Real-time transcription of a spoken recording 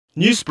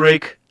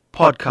Newsbreak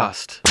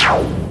Podcast.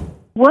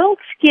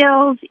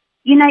 WorldSkills,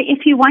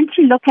 if you want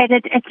to look at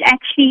it, it's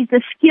actually the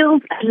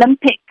Skills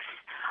Olympics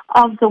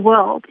of the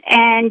world.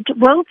 And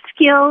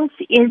WorldSkills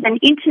is an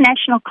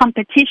international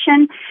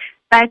competition,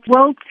 but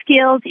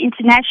WorldSkills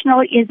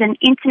International is an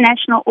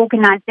international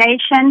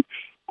organization.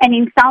 And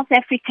in South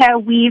Africa,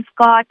 we've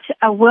got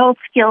a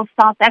WorldSkills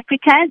South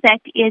Africa that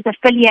is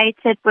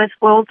affiliated with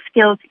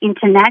WorldSkills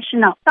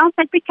International. South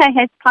Africa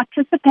has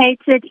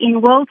participated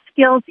in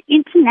WorldSkills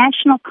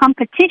international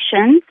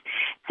competitions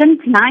since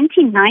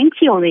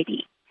 1990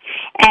 already.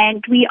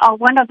 And we are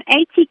one of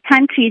 80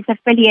 countries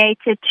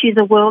affiliated to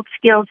the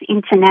WorldSkills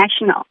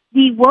International.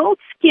 The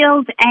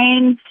WorldSkills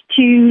aims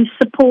to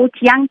support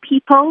young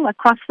people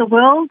across the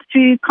world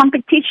through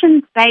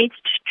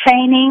competitions-based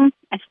training,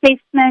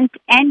 assessment,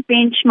 and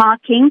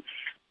benchmarking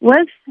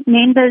with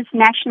members'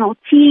 national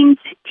teams,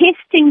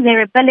 testing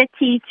their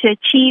ability to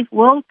achieve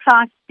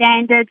world-class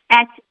standards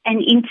at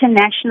an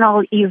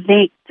international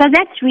event. So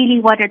that's really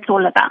what it's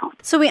all about.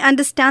 So we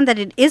understand that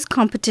it is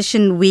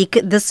competition week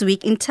this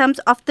week. In terms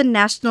of the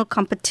national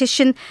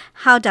competition,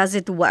 how does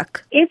it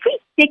work? Every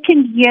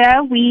second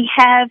year, we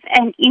have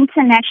an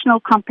international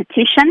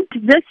competition.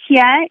 This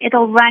year,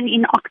 it'll run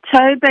in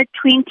October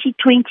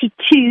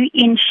 2022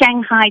 in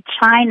Shanghai,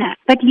 China.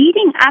 But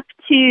leading up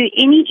to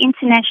any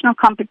international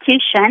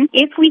competition,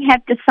 if we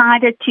have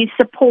decided to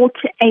support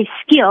a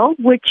skill,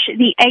 which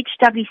the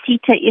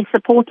HWCTA is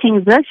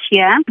supporting this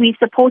year, we're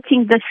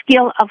supporting the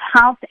skill of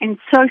health and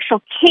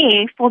social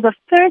care for the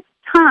first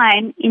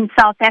time in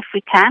South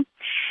Africa,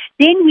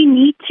 then we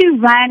need to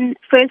run,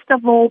 first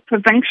of all,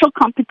 provincial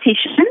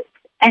competitions,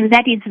 and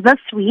that is this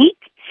week.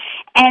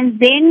 And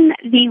then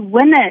the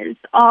winners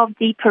of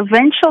the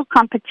provincial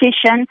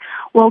competition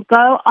will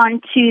go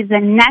on to the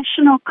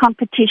national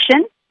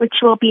competition, which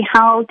will be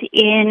held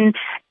in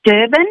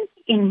Durban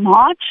in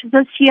March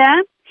this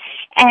year.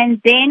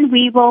 And then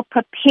we will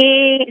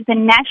prepare the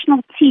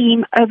national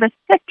team over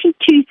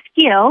 32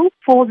 skills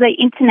for the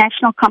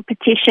international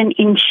competition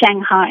in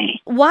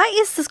Shanghai. Why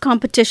is this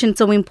competition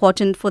so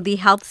important for the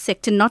health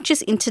sector, not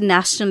just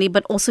internationally,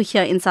 but also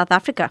here in South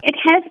Africa? It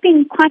has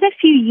been quite a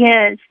few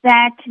years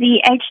that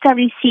the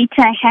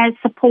HWCTA has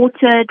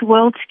supported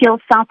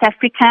WorldSkills South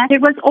Africa.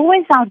 It was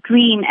always our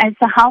dream as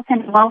the Health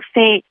and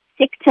Welfare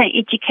Sector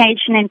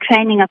Education and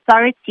Training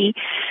Authority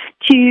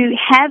to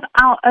have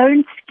our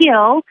own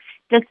skill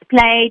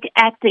displayed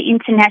at the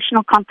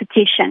international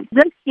competition.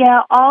 This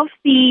year, of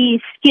the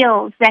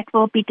skills that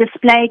will be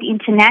displayed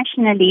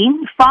internationally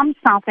from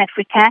South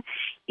Africa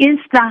is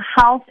the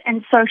health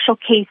and social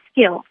care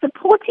skill.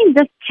 Supporting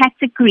this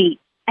category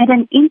at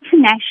an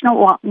international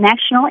or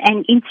national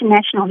and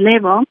international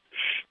level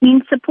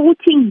means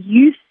supporting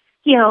youth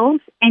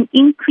skills and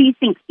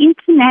increasing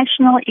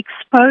international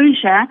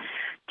exposure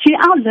to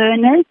our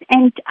learners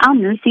and our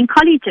nursing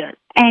colleges,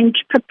 and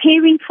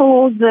preparing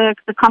for the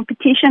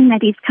competition that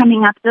is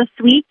coming up this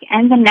week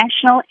and the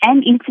national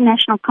and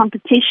international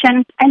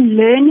competition, a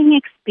learning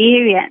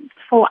experience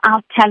for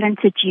our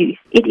talented youth.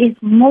 It is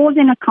more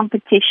than a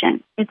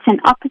competition. It's an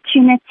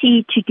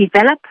opportunity to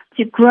develop,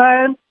 to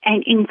grow,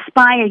 and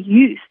inspire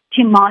youth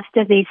to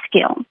master their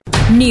skill.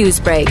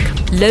 Newsbreak,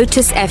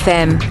 Lotus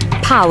FM,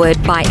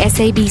 powered by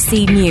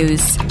SABC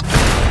News.